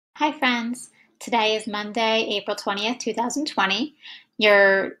Hi friends, today is Monday, April 20th, 2020.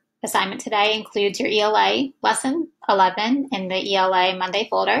 Your assignment today includes your ELA lesson 11 in the ELA Monday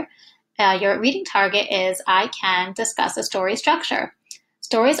folder. Your reading target is I can discuss a story structure.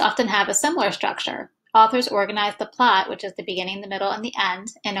 Stories often have a similar structure. Authors organize the plot, which is the beginning, the middle, and the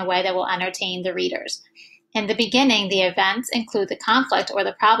end, in a way that will entertain the readers. In the beginning, the events include the conflict or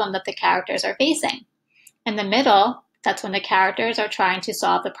the problem that the characters are facing. In the middle, that's when the characters are trying to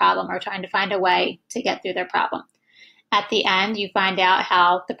solve the problem or trying to find a way to get through their problem. At the end, you find out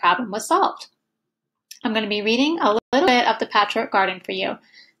how the problem was solved. I'm going to be reading a little bit of the Patchwork Garden for you.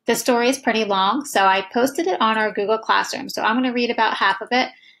 The story is pretty long, so I posted it on our Google Classroom. So I'm going to read about half of it,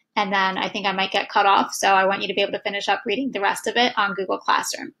 and then I think I might get cut off. So I want you to be able to finish up reading the rest of it on Google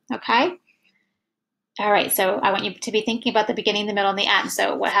Classroom, okay? All right, so I want you to be thinking about the beginning, the middle, and the end.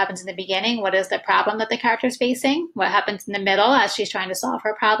 So what happens in the beginning? What is the problem that the character is facing? What happens in the middle as she's trying to solve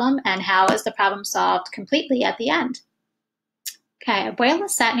her problem? And how is the problem solved completely at the end? Okay, Abuela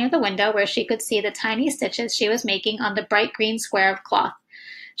sat near the window where she could see the tiny stitches she was making on the bright green square of cloth.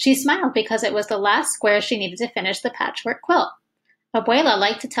 She smiled because it was the last square she needed to finish the patchwork quilt. Abuela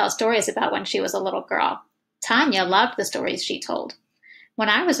liked to tell stories about when she was a little girl. Tanya loved the stories she told. When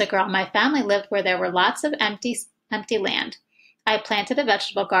I was a girl, my family lived where there were lots of empty land. I planted a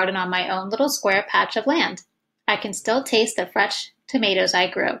vegetable garden on my own little square patch of land. I can still taste the fresh tomatoes I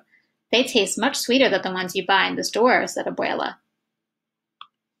grew. They taste much sweeter than the ones you buy in the store, said Abuela.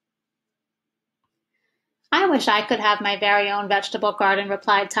 I wish I could have my very own vegetable garden,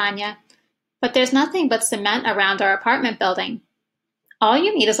 replied Tanya. But there's nothing but cement around our apartment building. All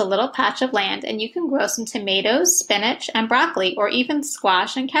you need is a little patch of land, and you can grow some tomatoes, spinach, and broccoli, or even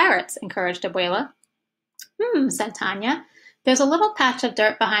squash and carrots, encouraged Abuela. Said Tanya. There's a little patch of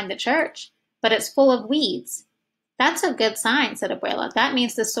dirt behind the church, but it's full of weeds. That's a good sign, said Abuela. That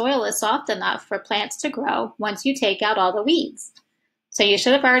means the soil is soft enough for plants to grow once you take out all the weeds. So you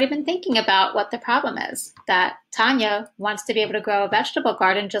should have already been thinking about what the problem is, that Tanya wants to be able to grow a vegetable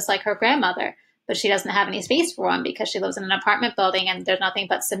garden just like her grandmother, but she doesn't have any space for one because she lives in an apartment building and there's nothing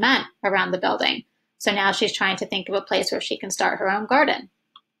but cement around the building. So now she's trying to think of a place where she can start her own garden.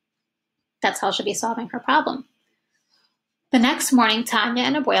 That's how she'll be solving her problem. The next morning, Tanya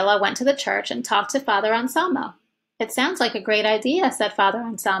and Abuela went to the church and talked to Father Anselmo. It sounds like a great idea, said Father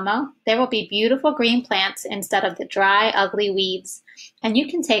Anselmo. There will be beautiful green plants instead of the dry, ugly weeds. And you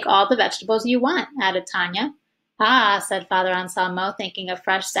can take all the vegetables you want, added Tanya. Ah, said Father Anselmo, thinking of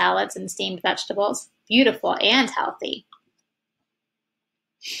fresh salads and steamed vegetables. Beautiful and healthy.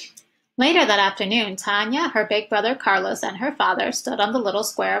 Later that afternoon, Tanya, her big brother Carlos, and her father stood on the little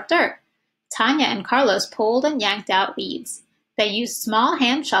square of dirt. Tanya and Carlos pulled and yanked out weeds. They used small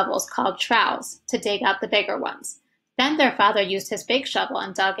hand shovels called trowels to dig out the bigger ones. Then their father used his big shovel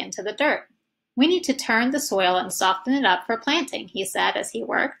and dug into the dirt. We need to turn the soil and soften it up for planting, he said as he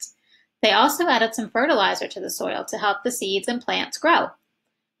worked. They also added some fertilizer to the soil to help the seeds and plants grow.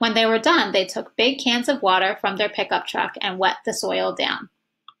 When they were done, they took big cans of water from their pickup truck and wet the soil down.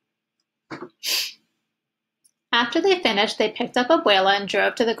 After they finished, they picked up Abuela and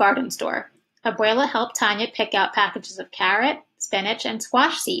drove to the garden store. Abuela helped Tanya pick out packages of carrot, spinach, and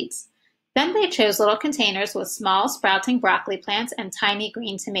squash seeds. Then they chose little containers with small sprouting broccoli plants and tiny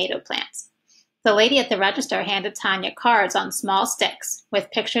green tomato plants. The lady at the register handed Tanya cards on small sticks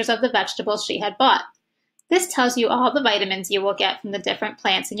with pictures of the vegetables she had bought. This tells you all the vitamins you will get from the different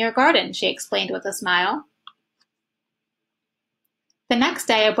plants in your garden, she explained with a smile. The next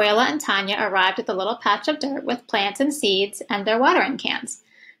day, Abuela and Tanya arrived at the little patch of dirt with plants and seeds and their watering cans.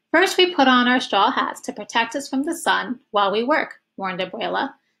 First, we put on our straw hats to protect us from the sun while we work, warned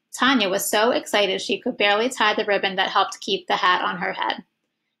Abuela. Tanya was so excited she could barely tie the ribbon that helped keep the hat on her head.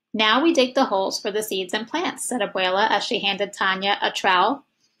 Now we dig the holes for the seeds and plants, said Abuela as she handed Tanya a trowel.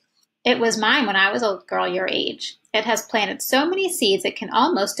 It was mine when I was a girl your age. It has planted so many seeds it can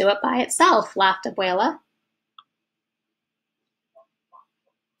almost do it by itself, laughed Abuela.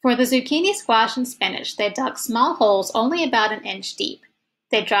 For the zucchini, squash, and spinach, they dug small holes only about an inch deep.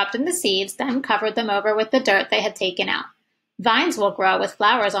 They dropped in the seeds, then covered them over with the dirt they had taken out. Vines will grow with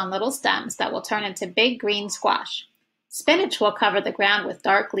flowers on little stems that will turn into big green squash. Spinach will cover the ground with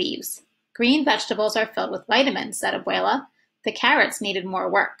dark leaves. Green vegetables are filled with vitamins, said Abuela. The carrots needed more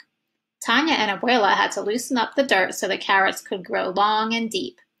work. Tanya and Abuela had to loosen up the dirt so the carrots could grow long and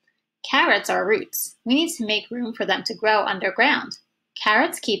deep. Carrots are roots. We need to make room for them to grow underground.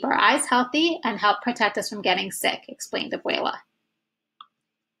 Carrots keep our eyes healthy and help protect us from getting sick, explained Abuela.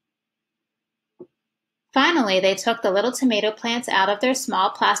 Finally, they took the little tomato plants out of their small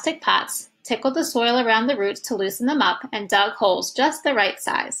plastic pots, tickled the soil around the roots to loosen them up, and dug holes just the right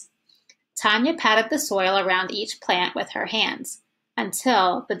size. Tanya patted the soil around each plant with her hands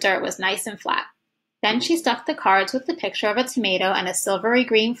until the dirt was nice and flat. Then she stuck the cards with the picture of a tomato and a silvery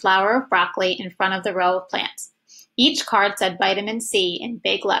green flower of broccoli in front of the row of plants. Each card said vitamin C in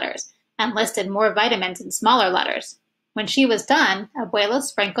big letters and listed more vitamins in smaller letters. When she was done, Abuela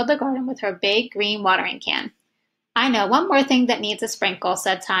sprinkled the garden with her big green watering can. I know one more thing that needs a sprinkle,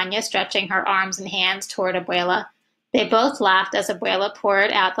 said Tanya, stretching her arms and hands toward Abuela. They both laughed as Abuela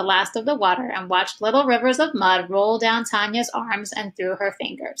poured out the last of the water and watched little rivers of mud roll down Tanya's arms and through her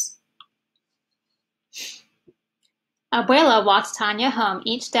fingers. Abuela walked Tanya home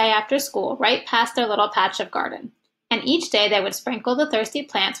each day after school, right past their little patch of garden. And each day they would sprinkle the thirsty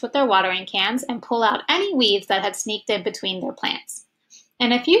plants with their watering cans and pull out any weeds that had sneaked in between their plants.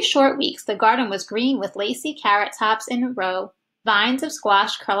 In a few short weeks, the garden was green with lacy carrot tops in a row, vines of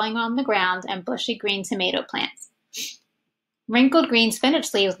squash curling on the ground, and bushy green tomato plants. Wrinkled green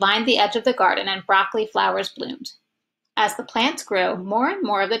spinach leaves lined the edge of the garden, and broccoli flowers bloomed. As the plants grew, more and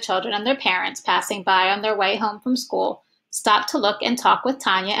more of the children and their parents passing by on their way home from school stopped to look and talk with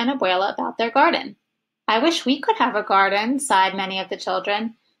Tanya and Abuela about their garden. I wish we could have a garden, sighed many of the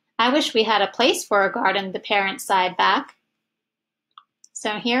children. I wish we had a place for a garden, the parents sighed back.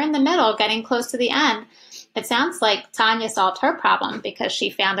 So here in the middle, getting close to the end, it sounds like Tanya solved her problem because she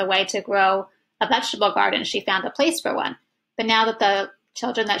found a way to grow a vegetable garden. She found a place for one. But now that the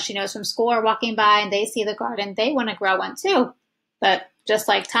children that she knows from school are walking by and they see the garden, they want to grow one too. But just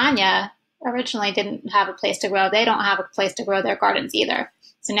like Tanya originally didn't have a place to grow, they don't have a place to grow their gardens either.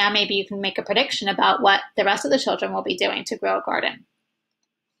 So now maybe you can make a prediction about what the rest of the children will be doing to grow a garden.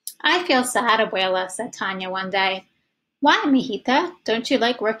 I feel sad, Abuela, said Tanya one day. Why, mijita? Don't you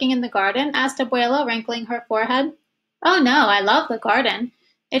like working in the garden? Asked Abuela, wrinkling her forehead. Oh, no, I love the garden.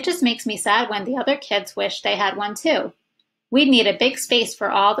 It just makes me sad when the other kids wish they had one too. We'd need a big space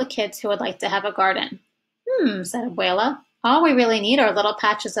for all the kids who would like to have a garden. Said Abuela. All we really need are little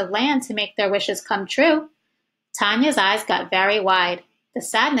patches of land to make their wishes come true. Tanya's eyes got very wide. The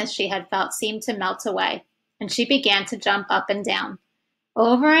sadness she had felt seemed to melt away, and she began to jump up and down.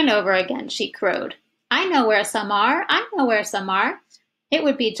 Over and over again she crowed. I know where some are. I know where some are. It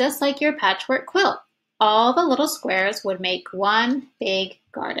would be just like your patchwork quilt. All the little squares would make one big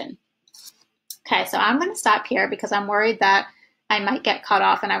garden. Okay, so I'm going to stop here because I'm worried that I might get cut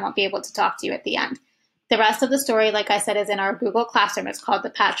off and I won't be able to talk to you at the end. The rest of the story, like I said, is in our Google Classroom. It's called the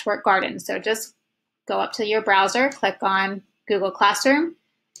Patchwork Garden. So just go up to your browser, click on Google Classroom,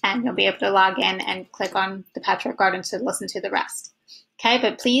 and you'll be able to log in and click on the Patchwork Garden to listen to the rest. Okay,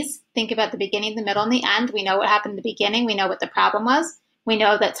 but please think about the beginning, the middle, and the end. We know what happened in the beginning. We know what the problem was. We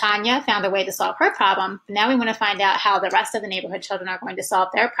know that Tanya found a way to solve her problem. But now we want to find out how the rest of the neighborhood children are going to solve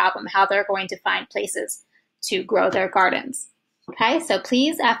their problem, how they're going to find places to grow their gardens. Okay, so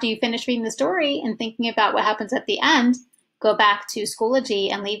please, after you finish reading the story and thinking about what happens at the end, go back to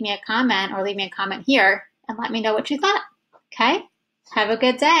Schoology and leave me a comment or leave me a comment here and let me know what you thought. Okay, have a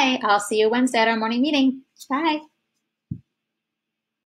good day. I'll see you Wednesday at our morning meeting. Bye.